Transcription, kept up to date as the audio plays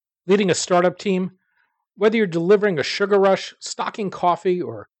Leading a startup team? Whether you're delivering a sugar rush, stocking coffee,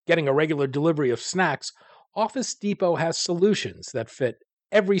 or getting a regular delivery of snacks, Office Depot has solutions that fit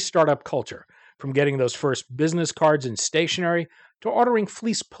every startup culture, from getting those first business cards and stationery to ordering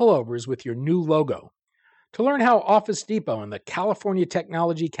fleece pullovers with your new logo. To learn how Office Depot and the California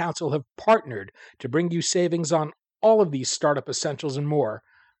Technology Council have partnered to bring you savings on all of these startup essentials and more,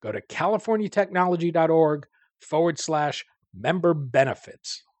 go to californiatechnology.org/member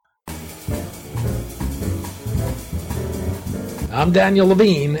benefits. I'm Daniel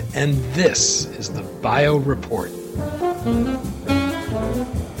Levine, and this is the Bio Report.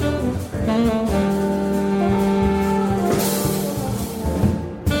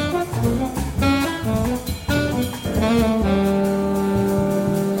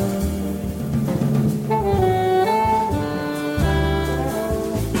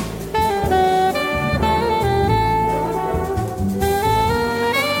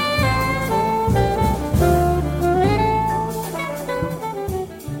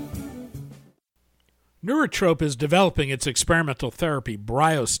 Neurotrope is developing its experimental therapy,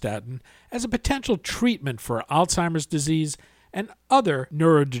 bryostatin, as a potential treatment for Alzheimer's disease and other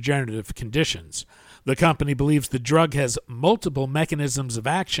neurodegenerative conditions. The company believes the drug has multiple mechanisms of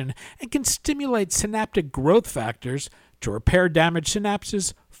action and can stimulate synaptic growth factors to repair damaged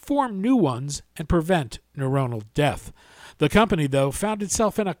synapses, form new ones, and prevent neuronal death. The company, though, found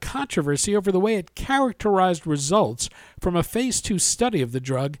itself in a controversy over the way it characterized results from a Phase 2 study of the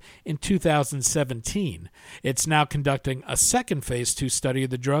drug in 2017. It's now conducting a second Phase 2 study of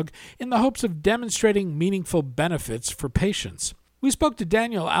the drug in the hopes of demonstrating meaningful benefits for patients. We spoke to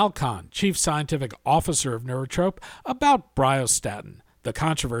Daniel Alkon, Chief Scientific Officer of Neurotrope, about bryostatin, the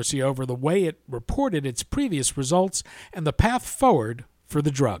controversy over the way it reported its previous results, and the path forward for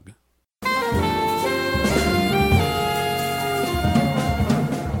the drug.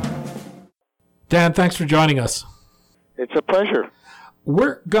 Dan, thanks for joining us. It's a pleasure.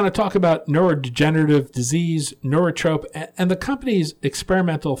 We're going to talk about neurodegenerative disease, Neurotrope, and the company's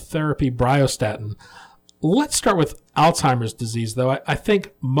experimental therapy, bryostatin. Let's start with Alzheimer's disease, though. I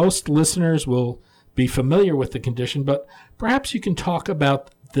think most listeners will be familiar with the condition, but perhaps you can talk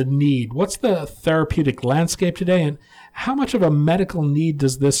about the need. What's the therapeutic landscape today, and how much of a medical need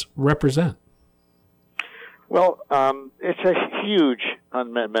does this represent? Well, it's a huge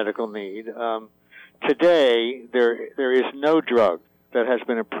unmet medical need. Today, there is no drug that has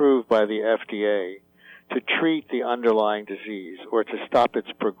been approved by the FDA to treat the underlying disease or to stop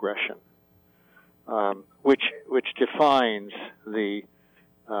its progression, which defines the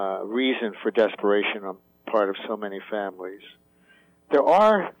reason for desperation on part of so many families. There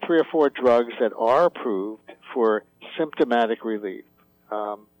are 3 or 4 drugs that are approved for symptomatic relief.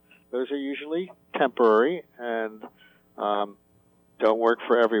 Those are usually temporary and don't work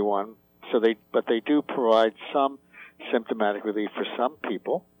for everyone. But they do provide some symptomatic relief for some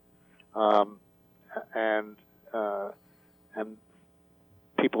people, and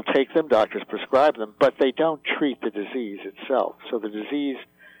people take them. Doctors prescribe them, but they don't treat the disease itself. So the disease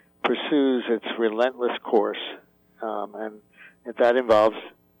pursues its relentless course, and that involves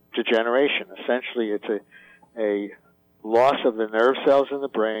degeneration. Essentially, it's a loss of the nerve cells in the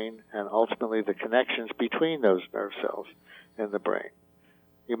brain, and ultimately the connections between those nerve cells in the brain.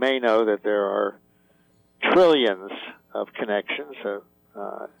 You may know that there are trillions of connections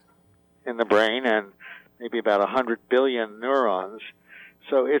in the brain and maybe about 100 billion neurons.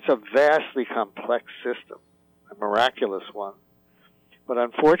 So it's a vastly complex system, a miraculous one. But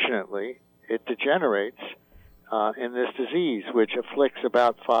unfortunately, it degenerates in this disease, which afflicts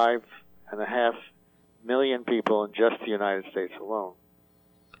about 5.5 million people in just the United States alone.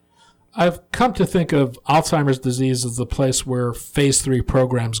 I've come to think of Alzheimer's disease as the place where Phase 3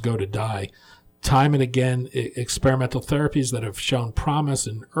 programs go to die. Time and again, experimental therapies that have shown promise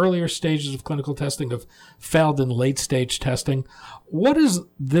in earlier stages of clinical testing have failed in late-stage testing. What does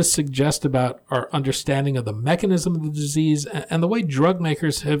this suggest about our understanding of the mechanism of the disease and the way drug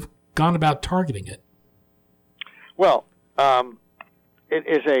makers have gone about targeting it? Well, it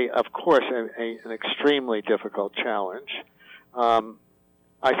is, of course, an extremely difficult challenge.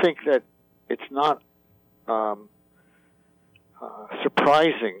 I think that it's not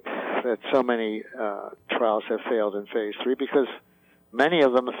surprising that so many trials have failed in Phase 3 because many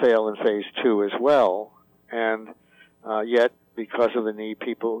of them fail in Phase 2 as well, and yet because of the need,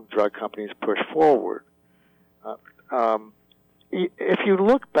 drug companies push forward. If you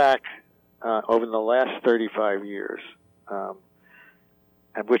look back over the last 35 years,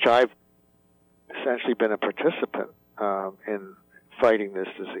 at which I've essentially been a participant in fighting this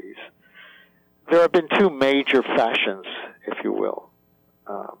disease, there have been 2 major fashions, if you will.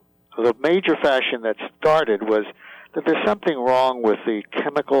 the major fashion that started was that there's something wrong with the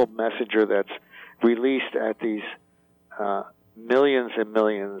chemical messenger that's released at these millions and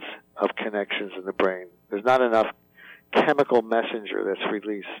millions of connections in the brain. There's not enough chemical messenger that's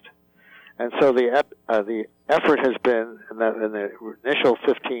released. And so the effort has been, in the initial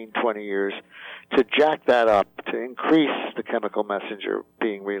 15, 20 years, to jack that up, to increase the chemical messenger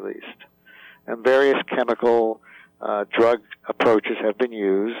being released. And various chemical drug approaches have been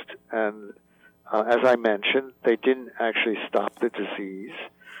used, and as I mentioned, they didn't actually stop the disease,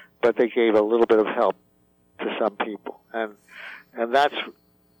 but they gave a little bit of help to some people. And that's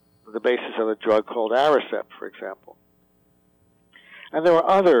the basis of a drug called Aricept, for example. And there were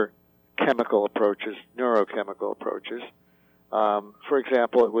other chemical approaches, neurochemical approaches. For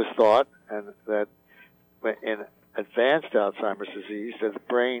example, it was thought that in advanced Alzheimer's disease, that the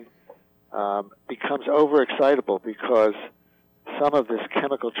brain becomes overexcitable because some of this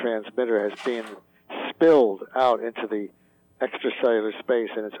chemical transmitter has been spilled out into the extracellular space,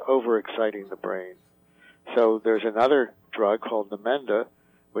 and it's overexciting the brain. So there's another drug called Namenda,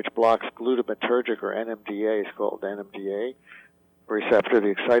 which blocks glutamatergic, or NMDA is called NMDA, receptor,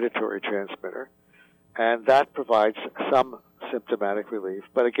 the excitatory transmitter, and that provides some symptomatic relief,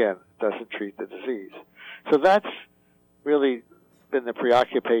 but again, doesn't treat the disease. So that's really been the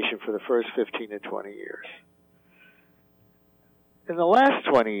preoccupation for the first 15 to 20 years. In the last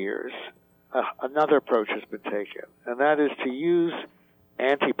 20 years, another approach has been taken, and that is to use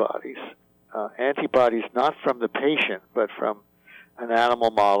antibodies, antibodies not from the patient, but from an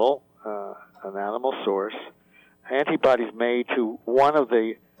animal model, an animal source, antibodies made to one of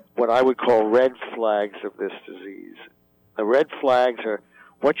the, what I would call, red flags of this disease. The red flags are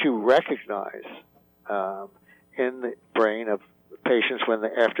what you recognize in the brain of patients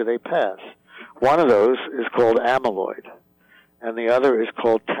after they pass. One of those is called amyloid, and the other is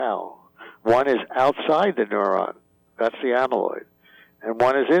called tau. One is outside the neuron, that's the amyloid, and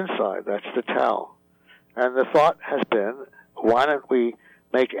one is inside, that's the tau. And the thought has been, why don't we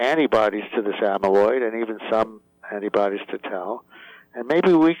make antibodies to this amyloid and even some antibodies to tau, and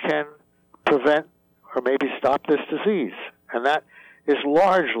maybe we can prevent or maybe stop this disease. And that is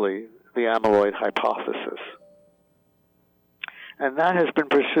largely the amyloid hypothesis. And that has been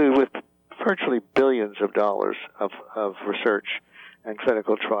pursued with virtually billions of dollars of research and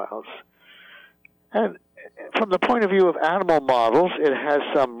clinical trials. And from the point of view of animal models, it has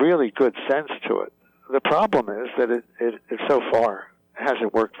some really good sense to it. The problem is that it so far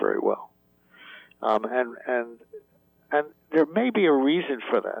hasn't worked very well. And there may be a reason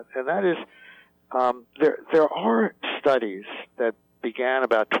for that, and that is there are studies that began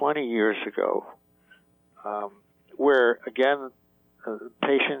about 20 years ago where, again,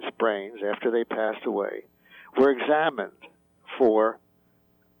 patients' brains, after they passed away, were examined for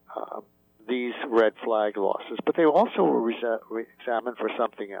these red flag losses, but they also were examined for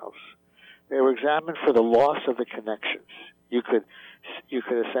something else. They were examined for the loss of the connections. You could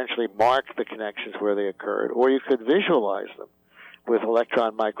essentially mark the connections where they occurred, or you could visualize them with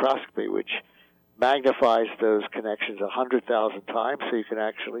electron microscopy, which magnifies those connections 100,000 times so you can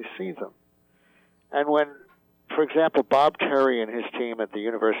actually see them. And when, for example, Bob Terry and his team at the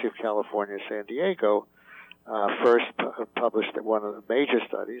University of California, San Diego, first published one of the major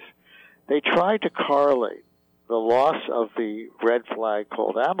studies, they tried to correlate the loss of the red flag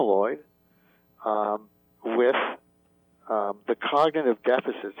called amyloid with the cognitive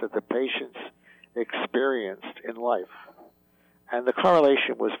deficits that the patients experienced in life. And the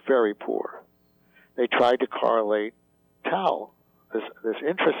correlation was very poor. They tried to correlate tau, this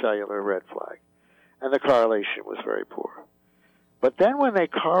intracellular red flag, and the correlation was very poor. But then when they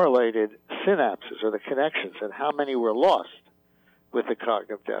correlated synapses, or the connections, and how many were lost with the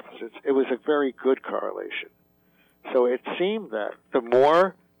cognitive deficits, it was a very good correlation. So it seemed that the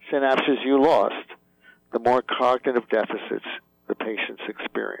more synapses you lost, the more cognitive deficits the patients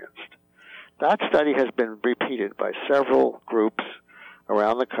experienced. That study has been repeated by several groups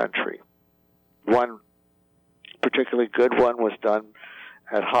around the country. One particularly good one was done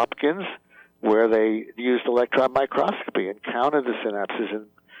at Hopkins, where they used electron microscopy and counted the synapses in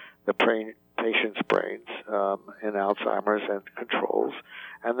the patients' brains in Alzheimer's and controls,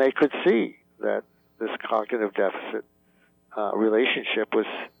 and they could see that this cognitive deficit relationship was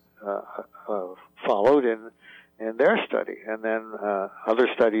followed in their study. And then other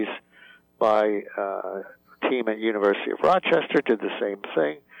studies by a team at University of Rochester did the same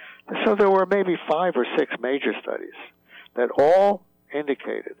thing. So there were maybe 5 or 6 major studies that all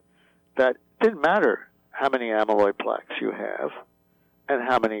indicated that it didn't matter how many amyloid plaques you have and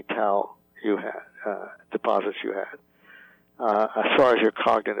how many tau you had, deposits you had. as far as your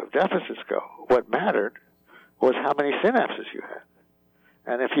cognitive deficits go. What mattered was how many synapses you had.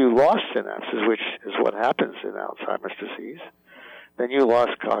 And if you lost synapses, which is what happens in Alzheimer's disease, then you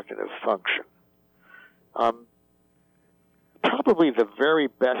lost cognitive function. Probably the very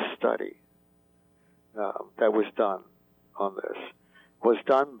best study that was done on this was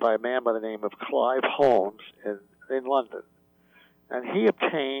done by a man by the name of Clive Holmes in London. And he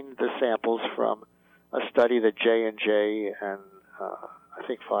obtained the samples from a study that J&J and I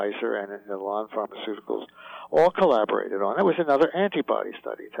think Pfizer and Elan Pharmaceuticals all collaborated on. It was another antibody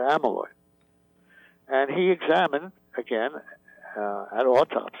study to amyloid. And he examined, again, at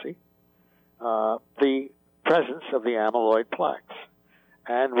autopsy, the presence of the amyloid plaques.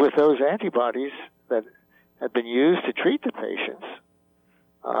 And with those antibodies that had been used to treat the patients,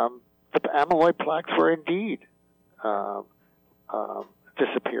 the amyloid plaques were indeed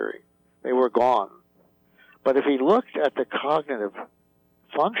disappearing. They were gone. But if he looked at the cognitive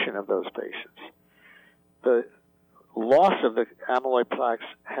function of those patients, the loss of the amyloid plaques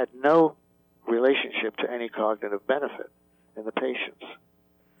had no relationship to any cognitive benefit in the patients.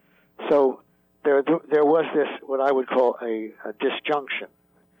 So there was this, what I would call a disjunction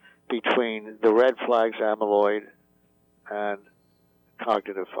between the red flags amyloid and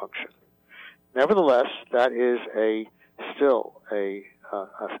cognitive function. Nevertheless, that is still a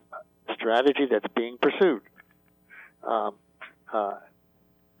strategy that's being pursued.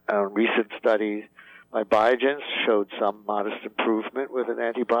 Recent studies by Biogen showed some modest improvement with an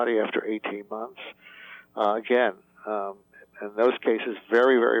antibody after 18 months. Again, in those cases,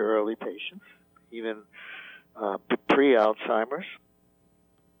 very, very early patients, even pre-Alzheimer's.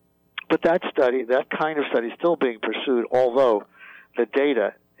 But that kind of study is still being pursued, although the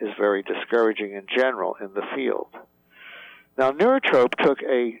data is very discouraging in general in the field. Now, Neurotrope took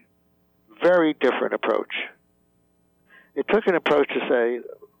a very different approach. It took an approach to say,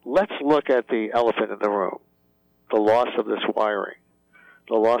 let's look at the elephant in the room, the loss of this wiring,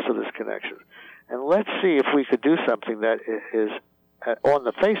 the loss of this connection, and let's see if we could do something that is, on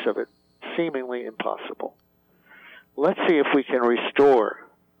the face of it, seemingly impossible. Let's see if we can restore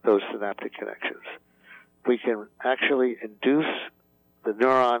those synaptic connections. We can actually induce the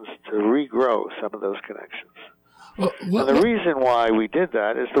neurons to regrow some of those connections. And the reason why we did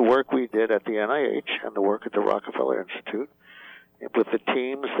that is the work we did at the NIH and the work at the Rockefeller Institute with the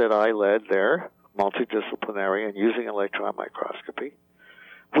teams that I led there, multidisciplinary and using electron microscopy.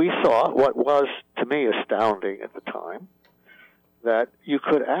 We saw what was, to me, astounding at the time, that you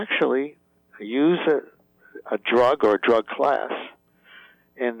could actually use a drug or a drug class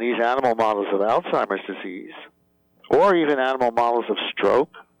in these animal models of Alzheimer's disease, or even animal models of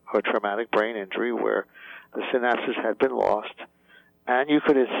stroke or traumatic brain injury where the synapses had been lost, and you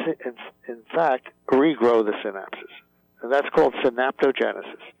could, in fact, regrow the synapses. And that's called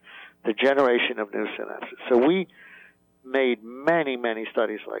synaptogenesis, the generation of new synapses. So we made many, many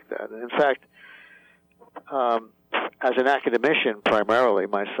studies like that. And in fact, as an academician primarily,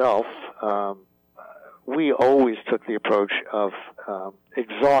 myself, we always took the approach of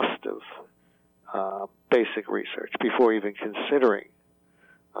exhaustive basic research before even considering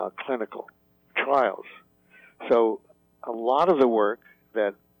clinical trials. So a lot of the work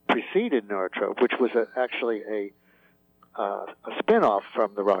that preceded Neurotrope, which was actually a spin-off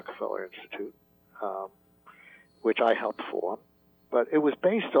from the Rockefeller Institute, which I helped form, but it was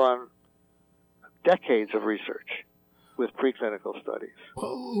based on decades of research with preclinical studies.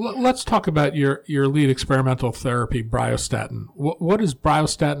 Well, let's talk about your lead experimental therapy, bryostatin. What is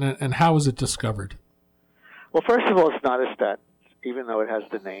bryostatin and how was it discovered? Well, first of all, it's not a statin, even though it has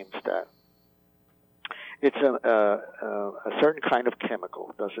the name statin. It's a certain kind of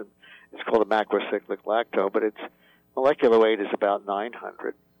chemical. It's called a macrocyclic lactose, but its molecular weight is about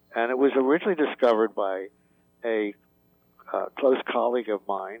 900. And it was originally discovered by a close colleague of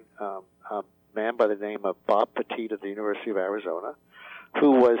mine, a man by the name of Bob Petit of the University of Arizona,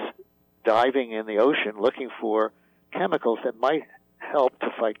 who was diving in the ocean looking for chemicals that might help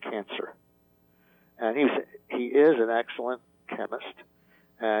to fight cancer. And he is an excellent chemist,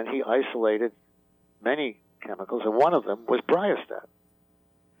 and he isolated many chemicals, and one of them was bryostatin.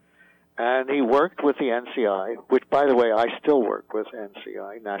 And he worked with the NCI, which, by the way, I still work with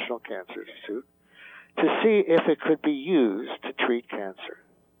NCI, National Cancer Institute, to see if it could be used to treat cancer.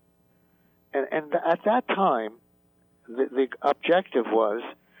 And at that time, the objective was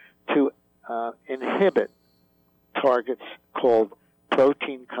to inhibit targets called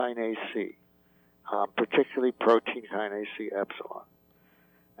protein kinase C, particularly protein kinase C epsilon.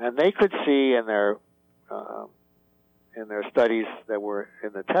 And they could see in their studies that were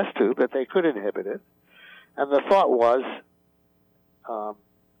in the test tube that they could inhibit it. And the thought was,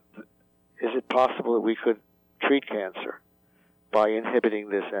 is it possible that we could treat cancer by inhibiting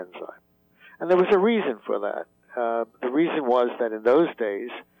this enzyme? And there was a reason for that. The reason was that in those days,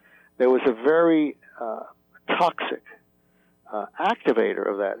 there was a very toxic activator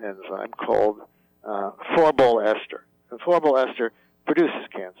of that enzyme called formyl ester. And formyl ester produces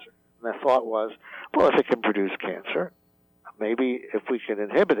cancer. And the thought was, well, if it can produce cancer, maybe if we can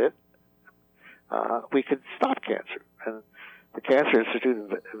inhibit it, we could stop cancer. And the Cancer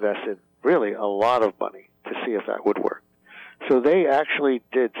Institute invested really a lot of money to see if that would work. So they actually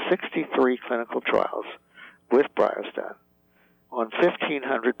did 63 clinical trials with bryostatin on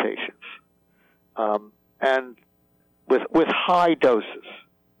 1,500 patients, and with high doses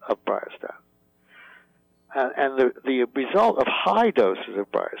of bryostatin. And the result of high doses of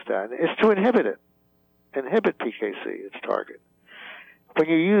bryostatin is to inhibit PKC, its target. When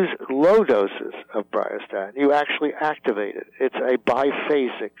you use low doses of bryostatin, you actually activate it. It's a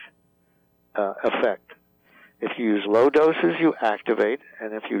biphasic effect. If you use low doses, you activate,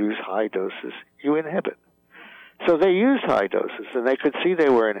 and if you use high doses, you inhibit. So they used high doses, and they could see they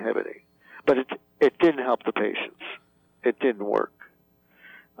were inhibiting, but it didn't help the patients. It didn't work.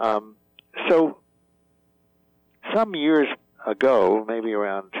 So some years ago, maybe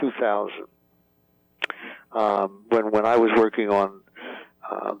around 2000, when I was working on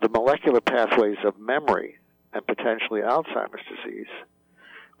the molecular pathways of memory and potentially Alzheimer's disease,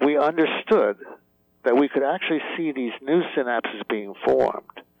 we understood that we could actually see these new synapses being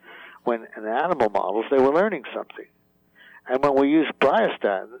formed when in animal models they were learning something. And when we used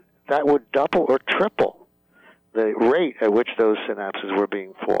bryostatin, that would double or triple the rate at which those synapses were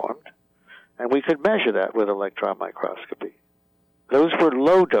being formed, and we could measure that with electron microscopy. Those were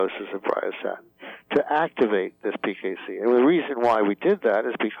low doses of bryostatin to activate this PKC. And the reason why we did that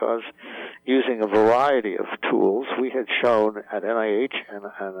is because using a variety of tools, we had shown at NIH and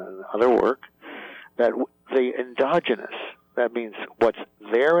other work that the endogenous, that means what's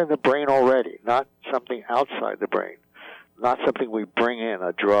there in the brain already, not something outside the brain, not something we bring in,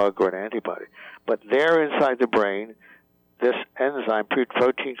 a drug or an antibody, but there inside the brain, this enzyme,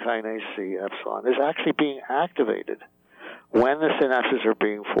 protein kinase C, epsilon, is actually being activated when the synapses are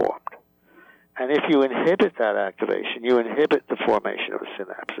being formed. And if you inhibit that activation, you inhibit the formation of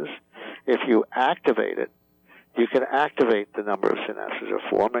synapses. If you activate it, you can activate the number of synapses are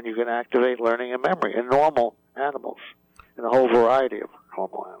formed, and you can activate learning and memory in normal animals, in a whole variety of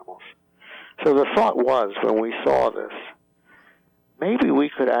normal animals. So the thought was, when we saw this, maybe we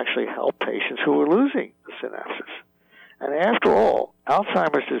could actually help patients who were losing the synapses. And after all,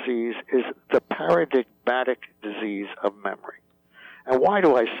 Alzheimer's disease is the paradigmatic disease of memory. And why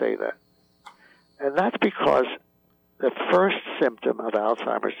do I say that? And that's because the first symptom of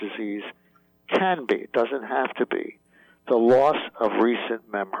Alzheimer's disease can be, it doesn't have to be, the loss of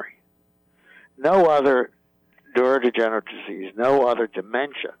recent memory. No other neurodegenerative disease, no other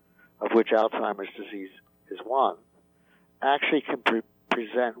dementia, of which Alzheimer's disease is one, actually can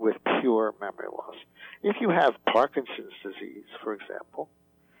present with pure memory loss. If you have Parkinson's disease, for example,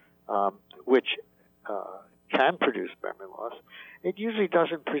 which can produce memory loss, it usually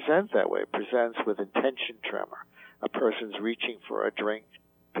doesn't present that way. It presents with intention tremor. A person's reaching for a drink,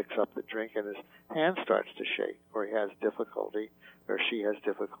 picks up the drink, and his hand starts to shake, or he has difficulty, or she has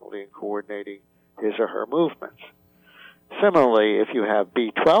difficulty in coordinating his or her movements. Similarly, if you have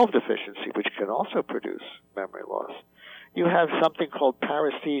B12 deficiency, which can also produce memory loss, you have something called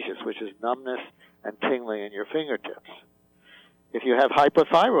paresthesias, which is numbness and tingling in your fingertips. If you have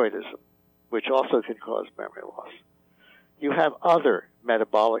hypothyroidism, which also can cause memory loss, you have other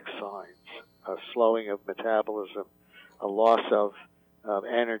metabolic signs, a slowing of metabolism, a loss of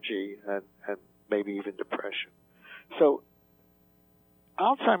energy, and maybe even depression. So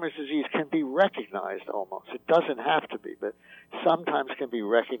Alzheimer's disease can be recognized almost. It doesn't have to be, but sometimes can be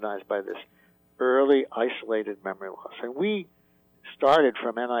recognized by this early isolated memory loss. And we started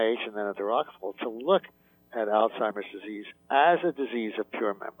from NIH and then at the Rockefeller to look at Alzheimer's disease as a disease of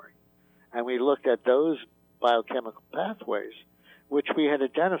pure memory. And we looked at those biochemical pathways which we had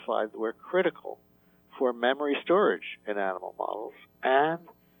identified were critical for memory storage in animal models and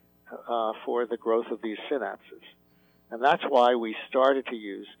for the growth of these synapses. And that's why we started to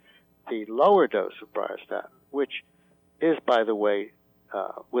use the lower dose of bryostatin, which is, by the way,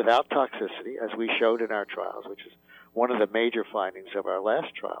 without toxicity, as we showed in our trials, which is one of the major findings of our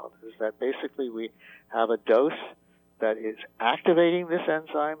last trial, is that basically we have a dose that is activating this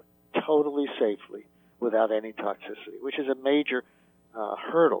enzyme totally safely without any toxicity, which is a major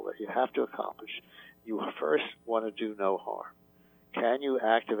hurdle that you have to accomplish. You first want to do no harm. Can you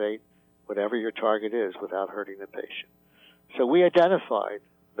activate whatever your target is without hurting the patient? So we identified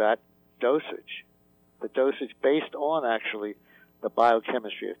that dosage, the dosage based on actually the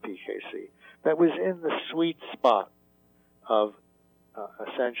biochemistry of PKC, that was in the sweet spot of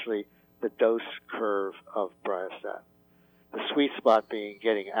essentially the dose curve of bryostatin. The sweet spot being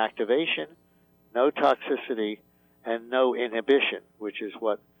getting activation, no toxicity, and no inhibition, which is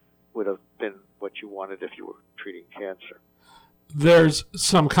what would have been what you wanted if you were treating cancer. There's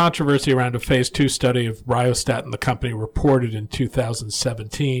some controversy around a phase 2 study of bryostatin the company reported in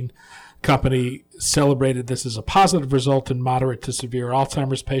 2017. The company celebrated this as a positive result in moderate to severe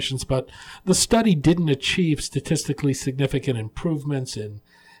Alzheimer's patients, but the study didn't achieve statistically significant improvements in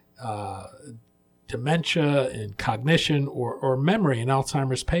dementia, in cognition, or memory in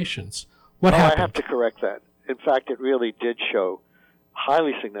Alzheimer's patients. What happened? I have to correct that. In fact, it really did show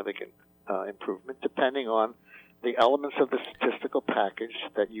highly significant improvement depending on the elements of the statistical package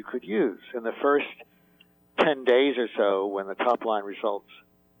that you could use. In the first 10 days or so, when the top-line results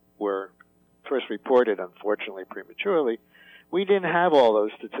were first reported, unfortunately prematurely, we didn't have all those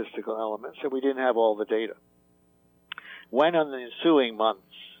statistical elements, and we didn't have all the data. When in the ensuing months,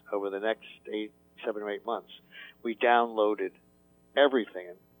 over the next 7 or 8 months, we downloaded everything,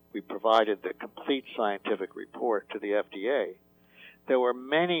 and we provided the complete scientific report to the FDA, there were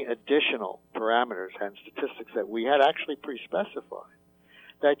many additional parameters and statistics that we had actually pre-specified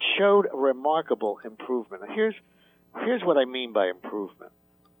that showed a remarkable improvement. Here's what I mean by improvement.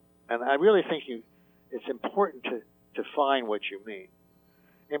 And I really think it's important to define what you mean.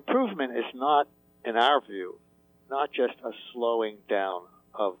 Improvement is not, in our view, not just a slowing down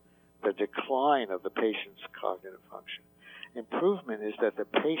of the decline of the patient's cognitive function. Improvement is that the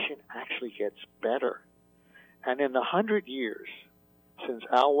patient actually gets better. And in the 100 years since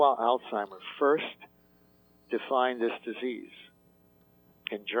Alzheimer first defined this disease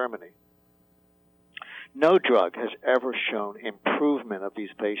in Germany, no drug has ever shown improvement of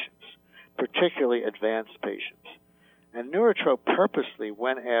these patients, particularly advanced patients. And Neurotrope purposely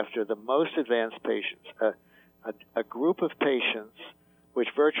went after the most advanced patients, a group of patients which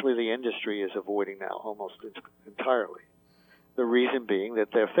virtually the industry is avoiding now almost entirely. The reason being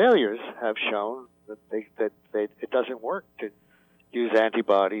that their failures have shown that it doesn't work to use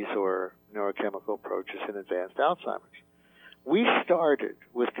antibodies or neurochemical approaches in advanced Alzheimer's. We started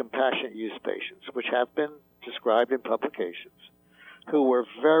with compassionate use patients, which have been described in publications, who were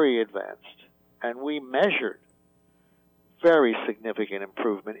very advanced, and we measured very significant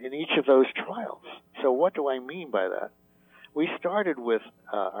improvement in each of those trials. So what do I mean by that? We started with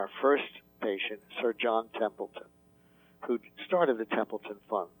our first patient, Sir John Templeton, who started the Templeton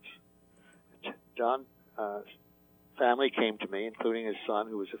Funds. John's family came to me, including his son,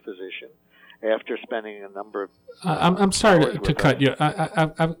 who was a physician, after spending a number of... I'm sorry to cut you.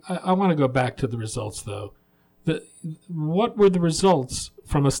 I want to go back to the results, though. What were the results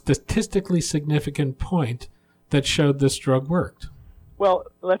from a statistically significant point that showed this drug worked? Well,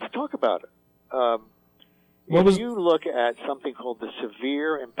 let's talk about it. If you look at something called the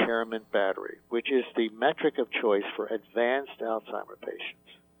severe impairment battery, which is the metric of choice for advanced Alzheimer patients,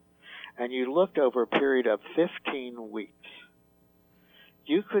 and you looked over a period of 15 weeks,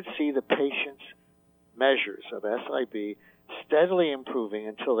 you could see the patient's measures of SIB steadily improving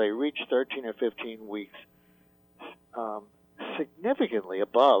until they reached 13 or 15 weeks, significantly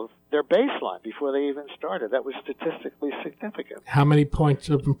above their baseline before they even started. That was statistically significant. How many points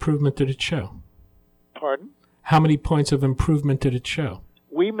of improvement did it show? Pardon? How many points of improvement did it show?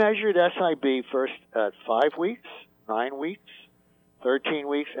 We measured SIB first at 5 weeks, 9 weeks, 13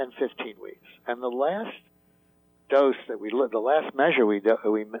 weeks, and 15 weeks. And the last dose the last measure we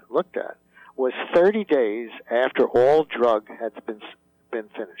looked at was 30 days after all drug had been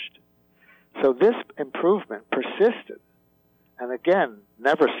finished. So this improvement persisted, and again,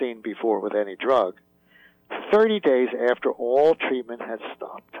 never seen before with any drug, 30 days after all treatment had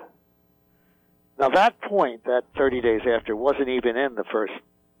stopped. Now that point, that 30 days after, wasn't even in the first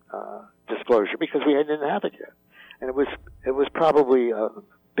disclosure because we didn't have it yet. And it was probably a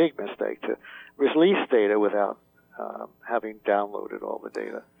big mistake to release data without having downloaded all the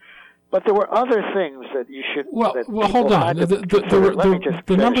data. But there were other things that you should... Well, hold on.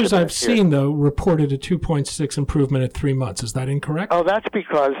 The numbers I've seen, though, reported a 2.6 improvement at 3 months. Is that incorrect? Oh, that's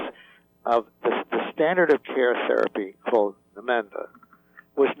because of the standard of care therapy called Namenda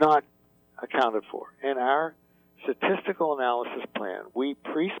was not accounted for. In our statistical analysis plan, we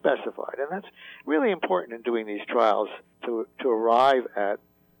pre-specified, and that's really important in doing these trials to arrive at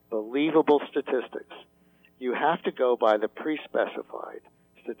believable statistics. You have to go by the pre-specified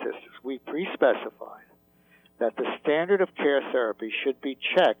statistics. We pre-specified that the standard of care therapy should be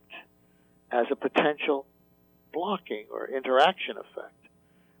checked as a potential blocking or interaction effect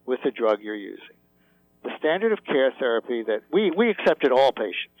with the drug you're using. The standard of care therapy that we accepted all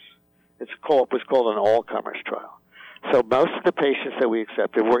patients. It was called an all-comers trial. So most of the patients that we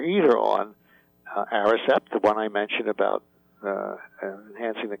accepted were either on Aricept, the one I mentioned about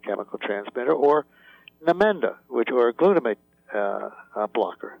enhancing the chemical transmitter, or Namenda, or a glutamate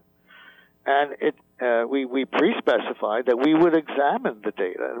blocker. And we pre-specified that we would examine the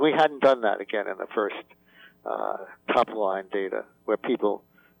data. And we hadn't done that again in the first top-line data where people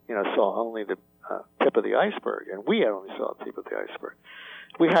saw only the tip of the iceberg, and we only saw the tip of the iceberg.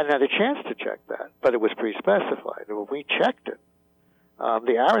 We hadn't had a chance to check that, but it was pre-specified. And when we checked it,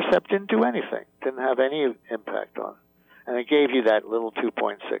 the Aricept didn't do anything, didn't have any impact on it. And it gave you that little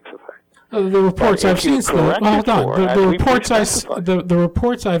 2.6 effect. The reports I've seen, the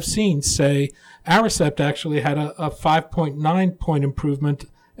reports I've seen say Aricept actually had a 5.9 point improvement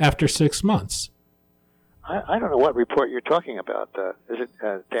after 6 months. I don't know what report you're talking about. Is it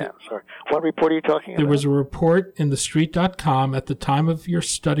Dan? Sorry, what report are you talking about? There was a report in thestreet.com at the time of your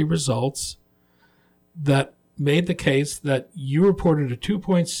study results that made the case that you reported a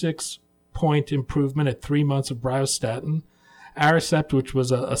 2.6 point improvement at 3 months of bryostatin. Aricept, which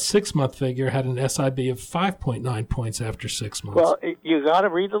was a 6-month figure, had an SIB of 5.9 points after 6 months. Well, you got to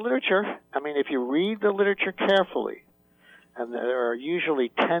read the literature. I mean, if you read the literature carefully, and there are usually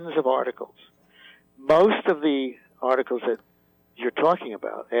tens of articles, most of the articles that you're talking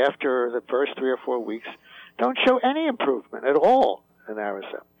about after the first 3 or 4 weeks don't show any improvement at all in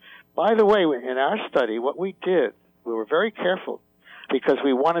Aricept. By the way, in our study, what we did, we were very careful because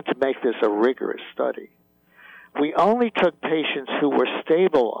we wanted to make this a rigorous study. We only took patients who were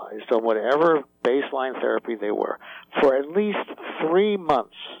stabilized on whatever baseline therapy they were for at least 3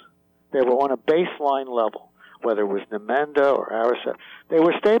 months. They were on a baseline level, whether it was Namenda or Aricept. They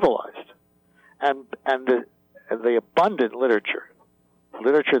were stabilized. And the abundant literature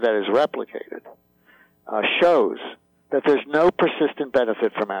that is replicated, shows that there's no persistent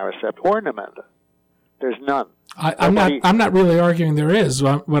benefit from Aricept or Namenda. There's none. I'm not really arguing there is.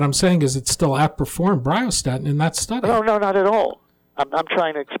 What I'm saying is it still outperformed bryostatin in that study. No, not at all. I'm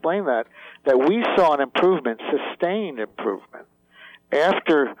trying to explain that we saw an improvement, sustained improvement,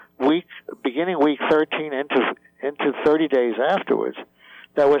 after beginning week 13 into 30 days afterwards,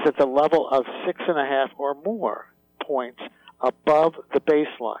 that was at the level of 6.5 or more points above the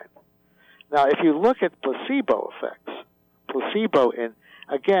baseline. Now, if you look at placebo effects,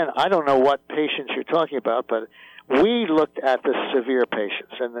 again, I don't know what patients you're talking about, but we looked at the severe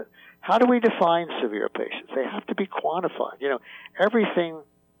patients. And how do we define severe patients? They have to be quantified. Every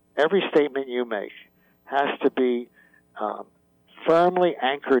statement you make has to be firmly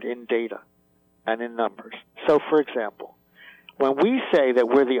anchored in data and in numbers. So, for example, when we say that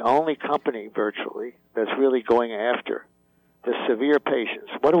we're the only company virtually that's really going after the severe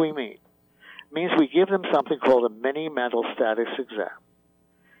patients, what do we mean? It means we give them something called a mini mental status exam.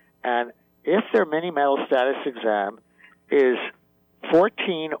 And if their mini mental status exam is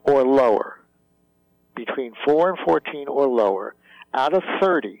 14 or lower, between 4 and 14 or lower, out of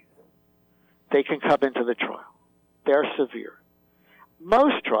 30, they can come into the trial. They're severe.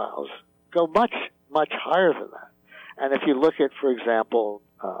 Most trials go much, much higher than that. And if you look at, for example,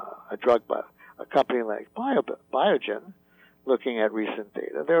 a company like Biogen, looking at recent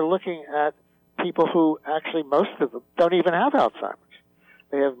data, they're looking at people who actually, most of them, don't even have Alzheimer's.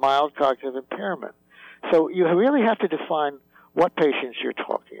 They have mild cognitive impairment. So you really have to define what patients you're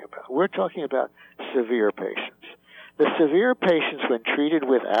talking about. We're talking about severe patients. The severe patients, when treated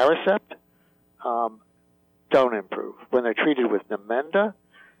with Aricept, don't improve. When they're treated with Namenda,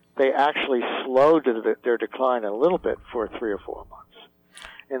 they actually slowed their decline a little bit for 3 or 4 months.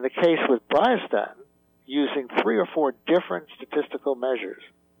 In the case with bryostatin, using 3 or 4 different statistical measures,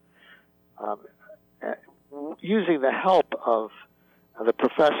 using the help of the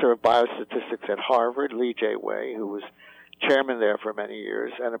professor of biostatistics at Harvard, Lee J. Way, who was chairman there for many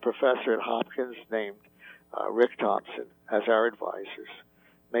years, and a professor at Hopkins named Rick Thompson as our advisors,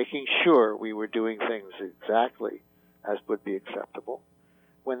 making sure we were doing things exactly as would be acceptable.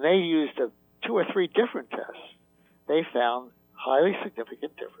 When they used 2 or 3 different tests, they found highly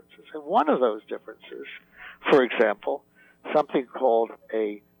significant differences. And one of those differences, for example, something called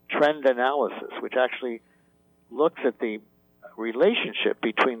a trend analysis, which actually looks at the relationship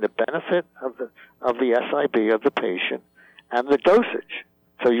between the benefit of the SIB of the patient and the dosage.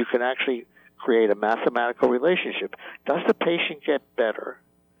 So you can actually create a mathematical relationship. Does the patient get better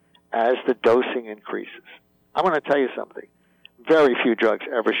as the dosing increases? I want to tell you something. Very few drugs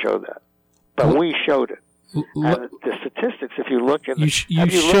ever show that, but we showed it. And the statistics, if you look at you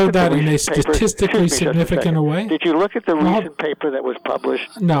showed that in a statistically significant way. Did you look at the recent paper that was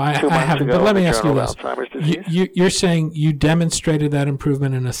published? No, I haven't. But let me ask you this: you're saying you demonstrated that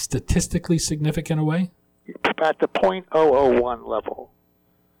improvement in a statistically significant way at the .001 level.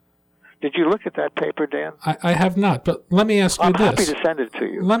 Did you look at that paper, Dan? I have not, but let me ask you this. I'm happy to send it to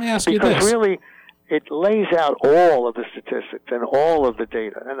you. Let me ask you this. Because really, it lays out all of the statistics and all of the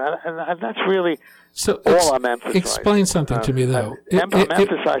data, and that's really all I'm emphasizing. Explain something to me, though. I'm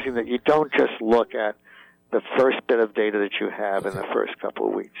emphasizing that you don't just look at the first bit of data that you have in the first couple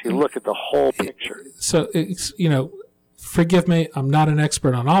of weeks. You look at the whole picture. So, forgive me, I'm not an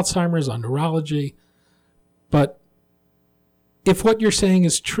expert on Alzheimer's, on neurology, but if what you're saying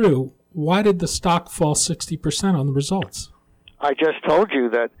is true, why did the stock fall 60% on the results? I just told you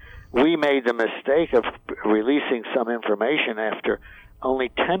that we made the mistake of releasing some information after only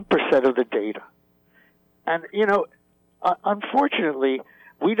 10% of the data. And, unfortunately,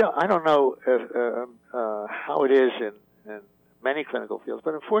 I don't know how it is in many clinical fields,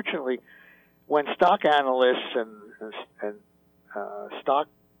 but unfortunately, when stock analysts and stock,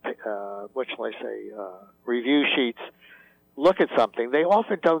 review sheets look at something, they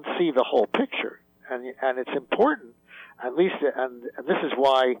often don't see the whole picture. And it's important, at least, and this is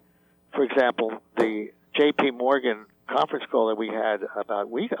why, for example, the J.P. Morgan conference call that we had about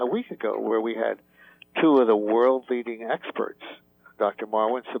a week ago, where we had two of the world-leading experts, Dr.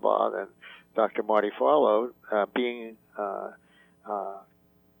 Marwan Sabat and Dr. Marty Farlow, being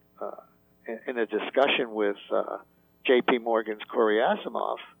in a discussion with J.P. Morgan's Corey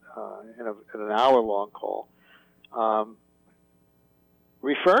Asimov in an hour-long call,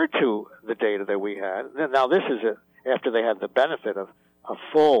 referred to the data that we had. Now, this is after they had the benefit of a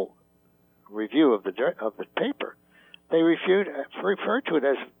full review of the paper. They referred to it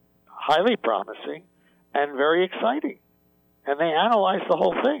as highly promising and very exciting, and they analyzed the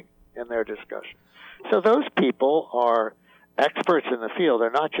whole thing in their discussion. So those people are experts in the field. They're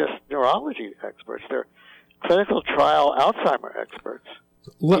not just neurology experts. They're clinical trial Alzheimer experts.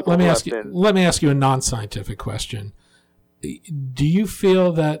 Let me ask you a non-scientific question. Do you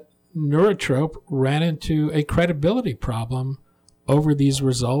feel that Neurotrope ran into a credibility problem over these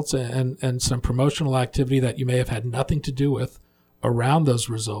results and some promotional activity that you may have had nothing to do with around those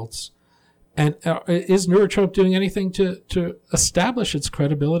results? And is Neurotrope doing anything to establish its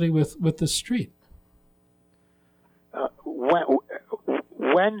credibility with the street? When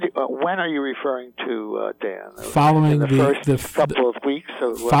are you referring to, Dan? Following the first couple of weeks?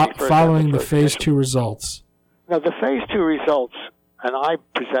 Following the phase 2 results. Now, the phase 2 results, and I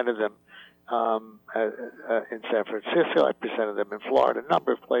presented them in San Francisco, I presented them in Florida, a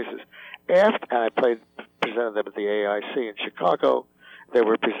number of places. And I presented them at the AIC in Chicago. They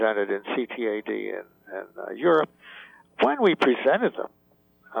were presented in CTAD in Europe. When we presented them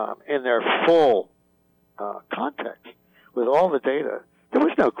in their full context, with all the data, there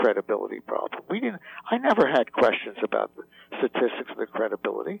was no credibility problem. I never had questions about the statistics of the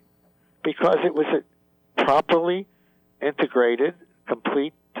credibility, because it was a properly integrated,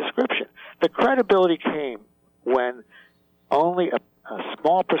 complete description. The credibility came when only a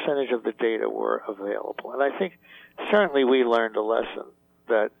small percentage of the data were available. And I think certainly we learned a lesson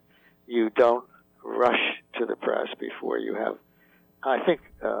that you don't rush to the press before you have, I think,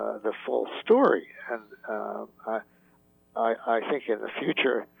 the full story. And I think in the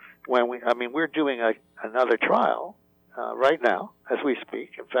future, we're doing another trial right now as we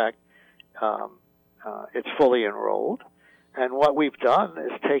speak. In fact, it's fully enrolled. And what we've done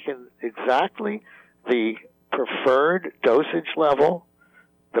is taken exactly the preferred dosage level,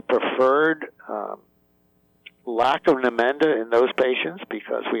 the preferred lack of Namenda in those patients,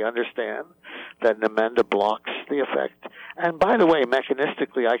 because we understand that Namenda blocks the effect. And by the way,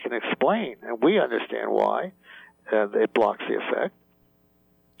 mechanistically, I can explain, and we understand why it blocks the effect.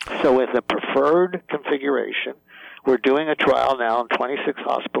 So with the preferred configuration, we're doing a trial now in 26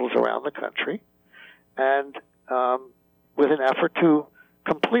 hospitals around the country, and with an effort to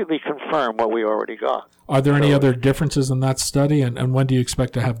completely confirm what we already got. Are there any other differences in that study, and when do you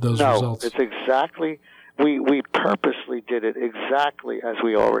expect to have those results? No, it's exactly, we purposely did it exactly as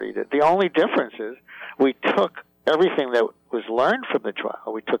we already did. The only difference is we took everything that was learned from the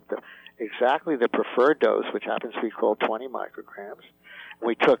trial. We took exactly the preferred dose, which happens to be called 20 micrograms.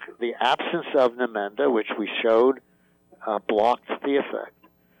 We took the absence of Namenda, which we showed blocked the effect.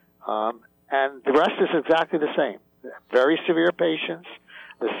 And the rest is exactly the same. Very severe patients,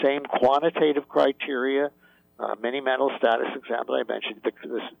 the same quantitative criteria, mini-mental status exam that I mentioned,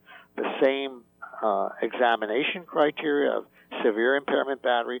 the same examination criteria of severe impairment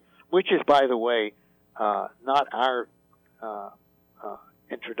battery, which is, by the way, not our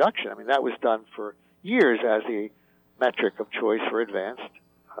introduction. I mean, that was done for years as the metric of choice for advanced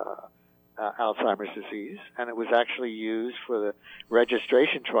Alzheimer's disease, and it was actually used for the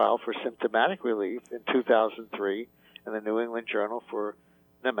registration trial for symptomatic relief in 2003 in the New England Journal for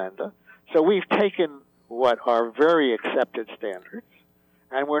Namenda. So we've taken what are very accepted standards,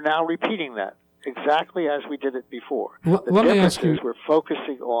 and we're now repeating that exactly as we did it before. The difference is we're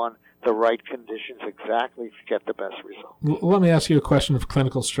focusing on the right conditions exactly to get the best result. Let me ask you a question of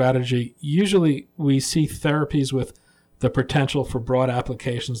clinical strategy. Usually we see therapies with the potential for broad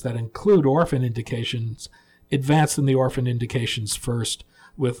applications that include orphan indications advanced in the orphan indications first.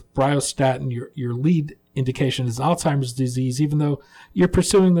 With bryostatin, your lead indication is Alzheimer's disease, even though you're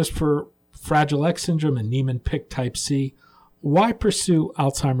pursuing this for Fragile X syndrome and Niemann-Pick type C. Why pursue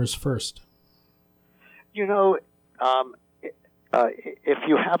Alzheimer's first? You know, if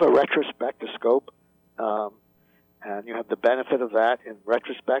you have a retrospectoscope and you have the benefit of that, in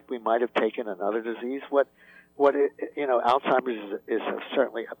retrospect, we might have taken another disease. Alzheimer's is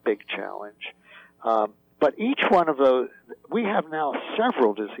certainly a big challenge. But each one of those, we have now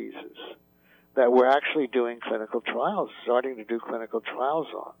several diseases that we're actually doing clinical trials, starting to do clinical trials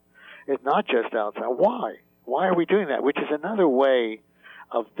on. It's not just Alzheimer's. Why? Why are we doing that? Which is another way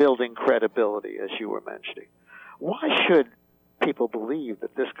of building credibility, as you were mentioning. Why should people believe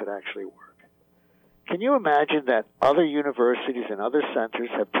that this could actually work? Can you imagine that other universities and other centers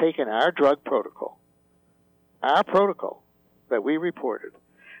have taken our drug protocol, that we reported?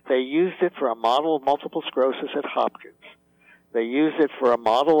 They used it for a model of multiple sclerosis at Hopkins. They used it for a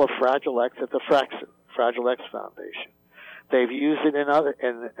model of Fragile X at the Fragile X Foundation. They've used it in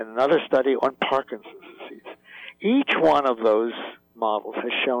another study on Parkinson's disease. Each one of those models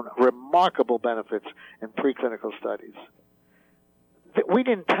has shown remarkable benefits in preclinical studies. We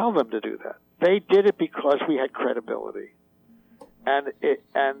didn't tell them to do that. They did it because we had credibility. And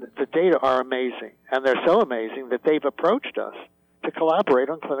the data are amazing. And they're so amazing that they've approached us to collaborate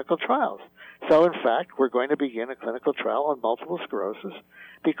on clinical trials. So, in fact, we're going to begin a clinical trial on multiple sclerosis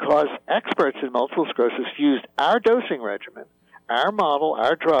because experts in multiple sclerosis used our dosing regimen, our model,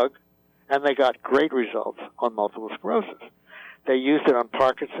 our drug, and they got great results on multiple sclerosis. They used it on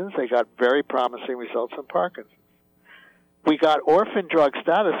Parkinson's. They got very promising results on Parkinson's. We got orphan drug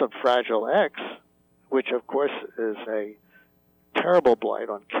status on Fragile X, which, of course, is a terrible blight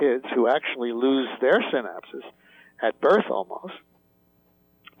on kids who actually lose their synapses at birth almost,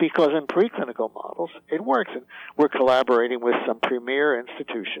 because in preclinical models, it works. And we're collaborating with some premier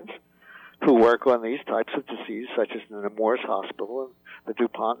institutions who work on these types of disease, such as the Nemours Hospital and the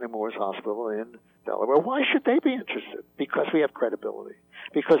DuPont Nemours Hospital in Delaware. Why should they be interested? Because we have credibility.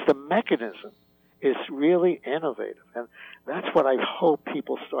 Because the mechanism is really innovative. And that's what I hope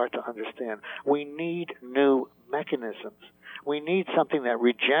people start to understand. We need new mechanisms. We need something that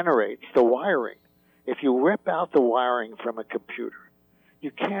regenerates the wiring. If you rip out the wiring from a computer, you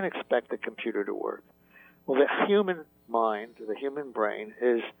can't expect the computer to work. Well, the human mind, the human brain,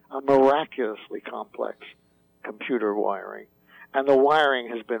 is a miraculously complex computer wiring. And the wiring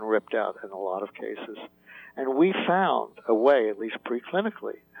has been ripped out in a lot of cases. And we found a way, at least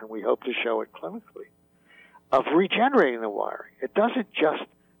preclinically, and we hope to show it clinically, of regenerating the wiring. It doesn't just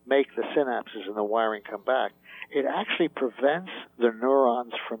make the synapses and the wiring come back. It actually prevents the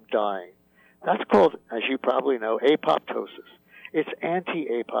neurons from dying. That's called, as you probably know, apoptosis. It's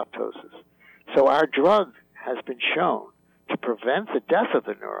anti-apoptosis. So our drug has been shown to prevent the death of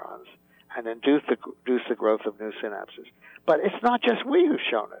the neurons and induce the growth of new synapses. But it's not just we who've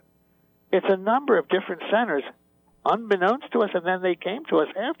shown it. It's a number of different centers, unbeknownst to us, and then they came to us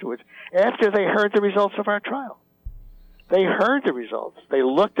afterwards, after they heard the results of our trial. They heard the results. They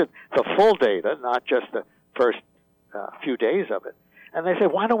looked at the full data, not just the first few days of it, and they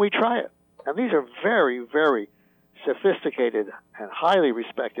said, why don't we try it? And these are very, very sophisticated and highly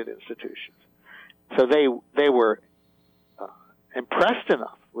respected institutions. So they were impressed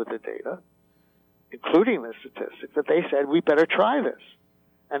enough with the data, including the statistics, that they said, we better try this.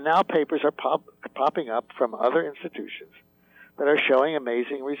 And now papers are popping up from other institutions that are showing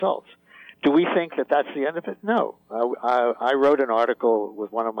amazing results. Do we think that that's the end of it? No. I wrote an article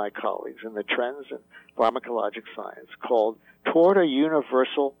with one of my colleagues in the Trends in Pharmacologic Science called Toward a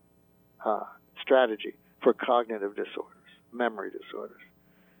Universal Strategy for Cognitive Disorders, Memory Disorders,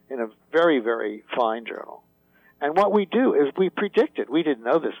 in a very, very fine journal. And what we do is we predicted, we didn't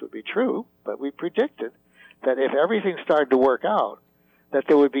know this would be true, but we predicted that if everything started to work out, that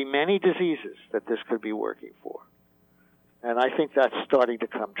there would be many diseases that this could be working for. And I think that's starting to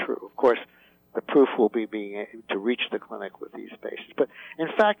come true. Of course, the proof will be being able to reach the clinic with these patients. But in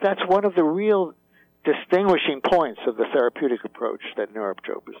fact, that's one of the real distinguishing points of the therapeutic approach that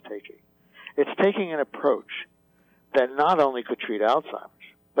Neurotrope is taking. It's taking an approach that not only could treat Alzheimer's,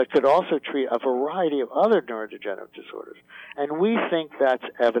 but could also treat a variety of other neurodegenerative disorders. And we think that's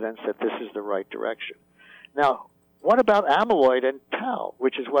evidence that this is the right direction. Now, what about amyloid and tau,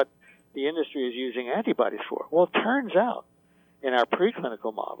 which is what the industry is using antibodies for? Well, it turns out in our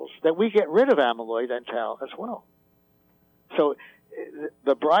preclinical models that we get rid of amyloid and tau as well. So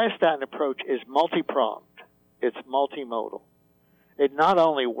the bryostatin approach is multi-pronged. It's multimodal. It not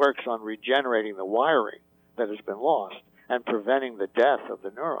only works on regenerating the wiring that has been lost and preventing the death of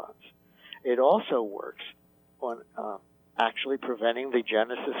the neurons, it also works on actually preventing the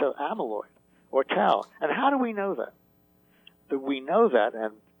genesis of amyloid or tau. And how do we know that? We know that,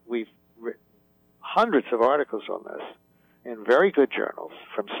 and we've written hundreds of articles on this in very good journals,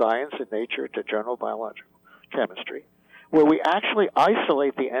 from Science and Nature to Journal of Biological Chemistry, where we actually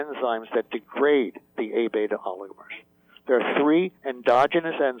isolate the enzymes that degrade the A-beta oligomers. There are 3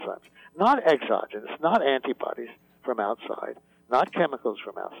 endogenous enzymes, not exogenous, not antibodies from outside, not chemicals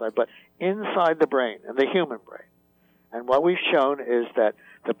from outside, but inside the brain, and the human brain. And what we've shown is that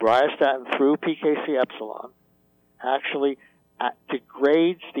the bryostatin through PKC epsilon actually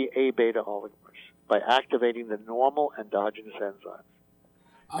degrades the A-beta oligomers by activating the normal endogenous enzymes,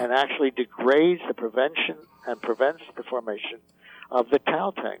 and actually degrades the prevention and prevents the formation of the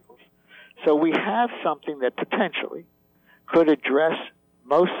tau tangles. So we have something that potentially could address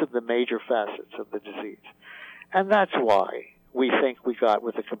most of the major facets of the disease. And that's why we think we got,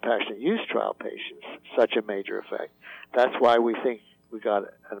 with the compassionate use trial patients, such a major effect. That's why we think we got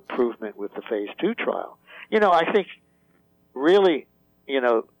an improvement with the phase 2 trial. I think really,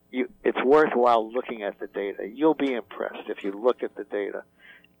 it's worthwhile looking at the data. You'll be impressed if you look at the data.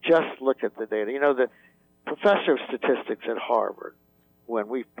 Just look at the data. The professor of statistics at Harvard, when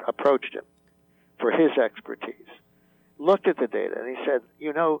we approached him for his expertise, looked at the data and he said,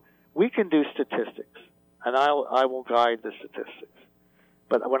 we can do statistics, and I will guide the statistics.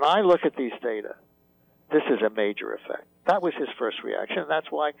 But when I look at these data, this is a major effect. That was his first reaction, and that's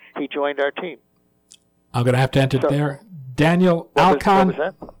why he joined our team. I'm going to have to end it there. Daniel Alkon, what was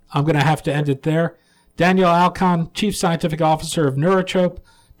that? I'm going to have to end it there. Daniel Alkon, Chief Scientific Officer of Neurotrope.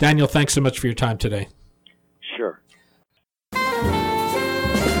 Daniel, thanks so much for your time today. Sure.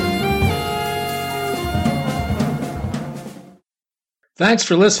 Thanks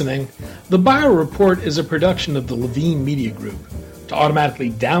for listening. The Bio Report is a production of the Levine Media Group. To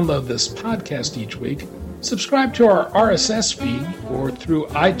automatically download this podcast each week, subscribe to our RSS feed or through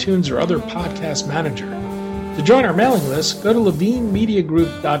iTunes or other podcast manager. To join our mailing list, go to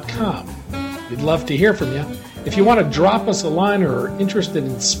levinemediagroup.com. We'd love to hear from you. If you want to drop us a line or are interested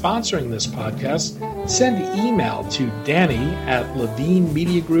in sponsoring this podcast, send an email to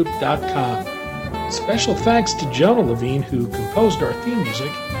danny@levinemediagroup.com. Special thanks to Jonah Levine, who composed our theme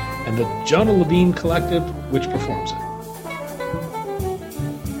music, and the Jonah Levine Collective, which performs it.